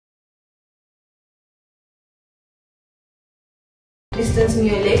distance in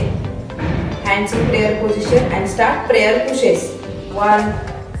your leg. Hands in prayer position and start prayer pushes. 1,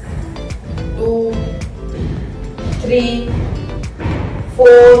 2, 3,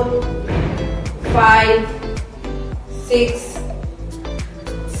 4, 5, 6,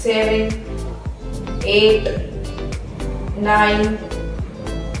 7, 8, 9,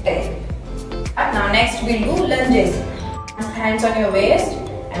 10. Now next we'll do lunges. Hands on your waist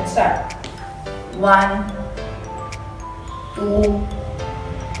and start. 1, 2,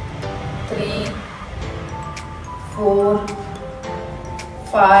 3, 4,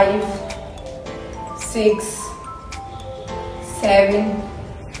 5, 6, 7,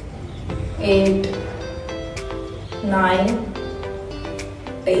 8, 9,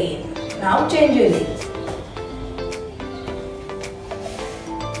 10. Now change your legs.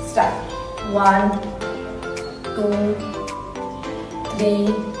 Start. 1, 2,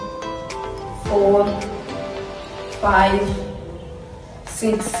 3, 4, 5,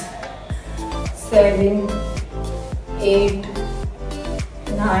 6, 7, 8,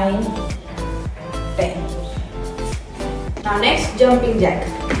 9, 10. Now next jumping jack.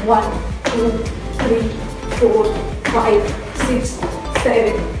 1, 2, 3, 4, 5, 6,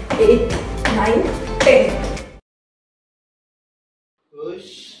 7, 8, 9, 10. Push.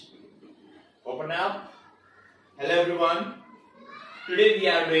 Open up. Hello everyone. Today we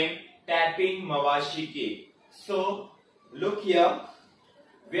are doing tapping mawashi kick. So look here.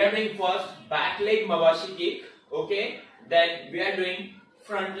 We are doing first back leg mawashi kick. Okay. Then we are doing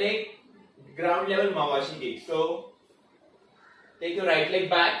front leg ground level mawashi kick. So take your right leg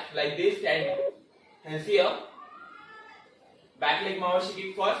back like this and hands here. Back leg mawashi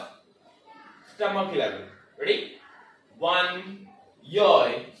kick first. Stomach level. Ready? 1,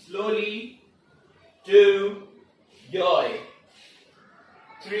 yoy. Slowly. 2, yoy.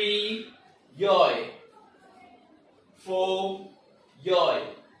 3, yoy. 4, yoy.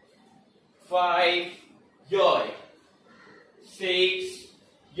 5, yoy. 6,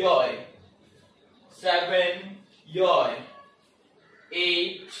 yoy. 7, yoy.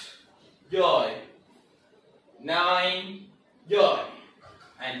 8, yoy. 9, yoy.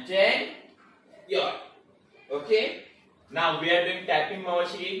 And 10, yoy. Okay. Now we are doing tapping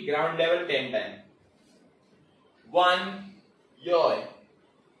mawashi kick ground level 10 times. 1, yoy.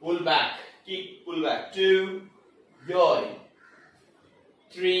 Pull back. Kick, pull back. 2, yoy.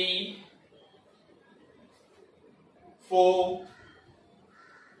 3, 4,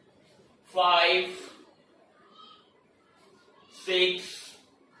 5, 6,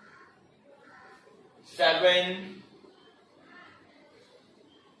 7,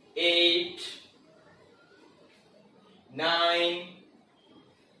 8, 9,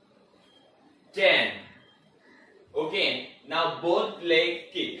 10. Okay. Now both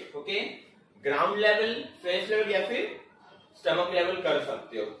leg kick. Okay. Ground level, face level या फिर stomach level कर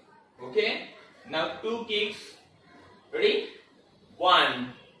सकते हो. Okay. Now 2 kicks. Ready?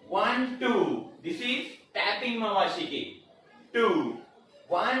 1, 1, 2. This is tapping mawashi kick. 2,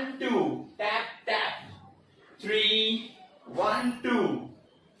 1, 2. Tap, tap. 3, 1, 2.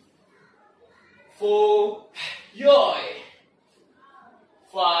 4, yoy.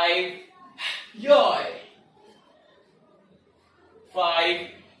 5, yoy. 5,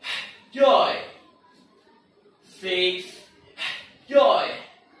 yoy. 6, yoy.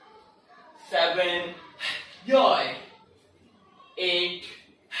 7, yoy. 8,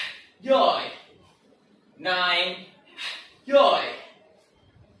 yoy. 9, yoy.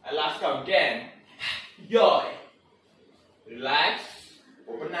 And last count 10, yoy. Relax,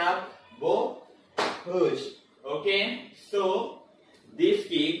 open up, go, push. Okay, so this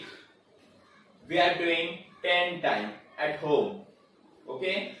kick we are doing 10 times at home.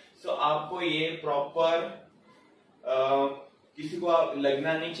 Okay so आपको ये proper किसी को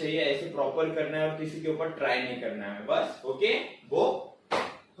लगना नहीं चाहिए, ऐसे proper करना है और किसी के ऊपर ट्राई नहीं करना है बस. Okay go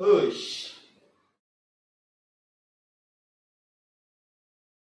push.